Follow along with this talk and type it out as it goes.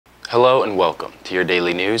Hello and welcome to your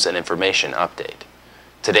daily news and information update.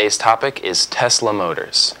 Today's topic is Tesla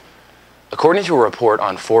Motors. According to a report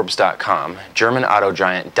on Forbes.com, German auto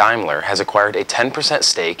giant Daimler has acquired a 10%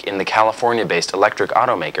 stake in the California-based electric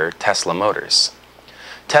automaker Tesla Motors.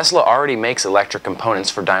 Tesla already makes electric components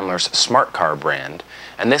for Daimler's smart car brand,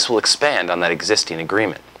 and this will expand on that existing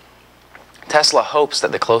agreement. Tesla hopes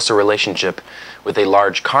that the closer relationship with a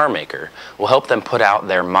large car maker will help them put out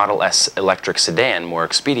their Model S electric sedan more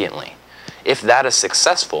expediently. If that is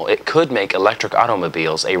successful, it could make electric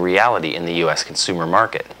automobiles a reality in the U.S. consumer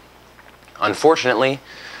market. Unfortunately,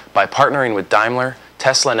 by partnering with Daimler,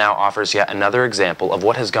 Tesla now offers yet another example of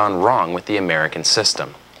what has gone wrong with the American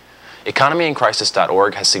system.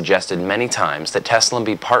 EconomyInCrisis.org has suggested many times that Tesla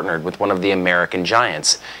be partnered with one of the American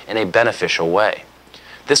giants in a beneficial way.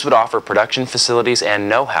 This would offer production facilities and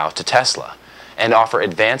know-how to Tesla, and offer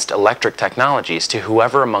advanced electric technologies to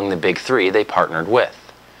whoever among the big three they partnered with.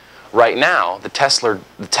 Right now, the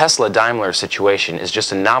Tesla-Daimler situation is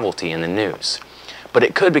just a novelty in the news, but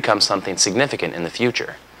it could become something significant in the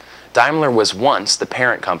future. Daimler was once the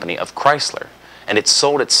parent company of Chrysler, and it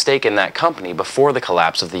sold its stake in that company before the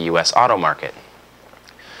collapse of the U.S. auto market.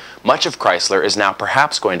 Much of Chrysler is now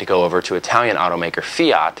perhaps going to go over to Italian automaker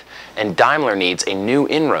Fiat, and Daimler needs a new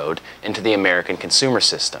inroad into the American consumer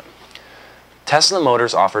system. Tesla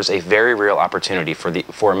Motors offers a very real opportunity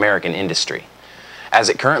for American industry. As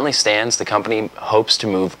it currently stands, the company hopes to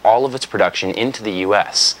move all of its production into the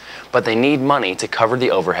U.S., but they need money to cover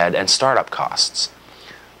the overhead and startup costs.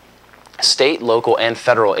 State, local, and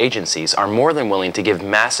federal agencies are more than willing to give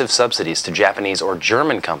massive subsidies to Japanese or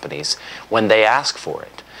German companies when they ask for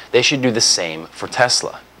it. They should do the same for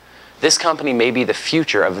Tesla. This company may be the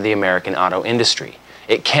future of the American auto industry.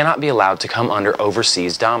 It cannot be allowed to come under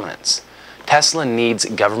overseas dominance. Tesla needs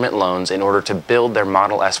government loans in order to build their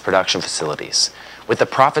Model S production facilities. With the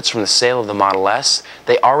profits from the sale of the Model S,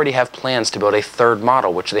 they already have plans to build a third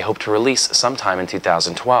model, which they hope to release sometime in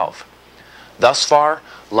 2012. Thus far,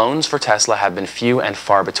 loans for Tesla have been few and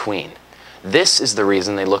far between. This is the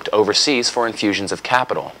reason they looked overseas for infusions of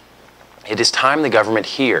capital. It is time the government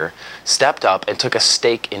here stepped up and took a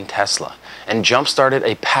stake in Tesla and jump-started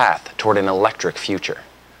a path toward an electric future.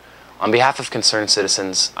 On behalf of concerned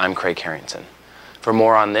citizens, I'm Craig Harrington. For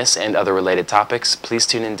more on this and other related topics, please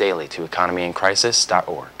tune in daily to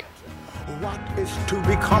EconomyInCrisis.org. What is to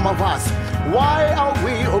become of us? Why are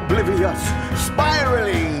we oblivious,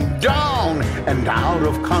 spiraling down and out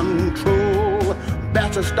of control?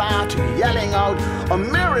 Better start yelling out,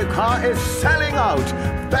 America is selling out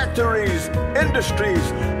factories, industries,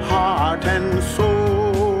 heart and soul.